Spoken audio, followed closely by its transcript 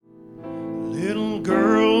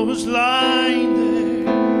girl was lying there.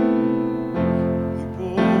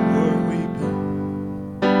 People were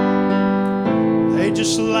weeping. They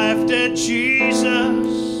just laughed at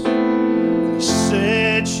Jesus. He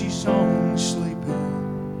said, she's only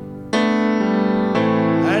sleeping.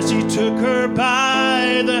 As he took her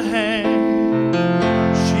by the hand,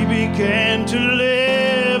 she began to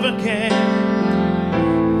live again.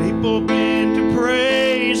 People began to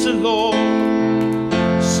praise the Lord.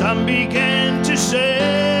 Some began to say,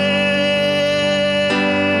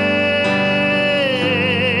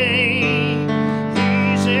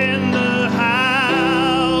 he's in the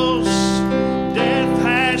house, death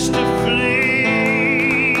has to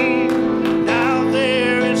flee. Now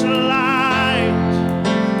there is light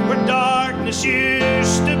where darkness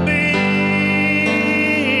used to be.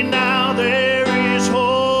 Now there is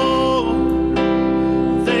hope,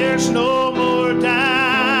 there's no more doubt.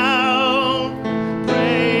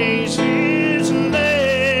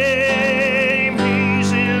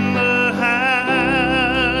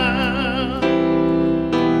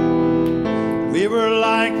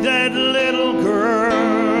 That little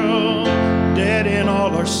girl, dead in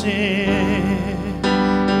all our sin.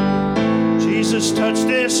 Jesus touched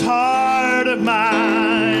this heart of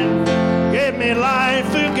mine, gave me life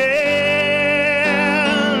again.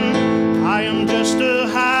 I am just a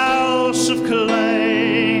house of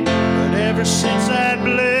clay, but ever since that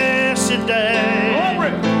blessed day,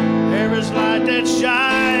 there is light that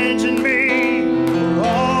shines in me for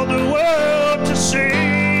all the world to see.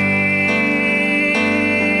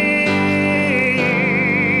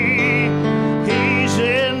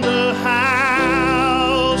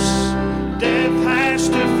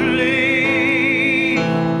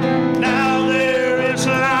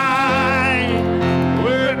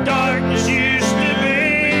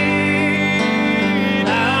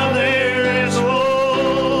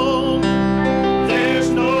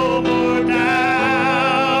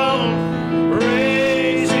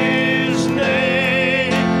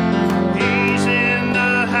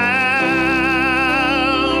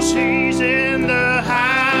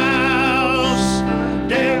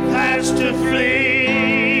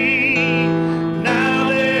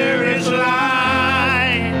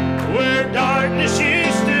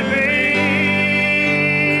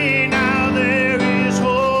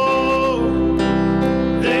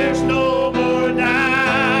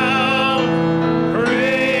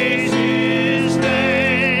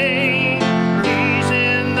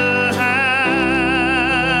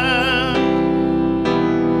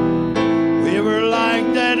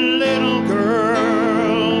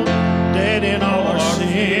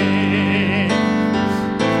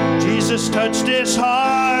 Touched this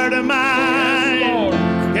heart of mine,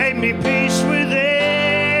 gave me peace within.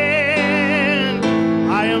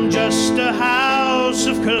 I am just a house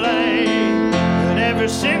of clay, but ever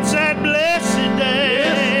since that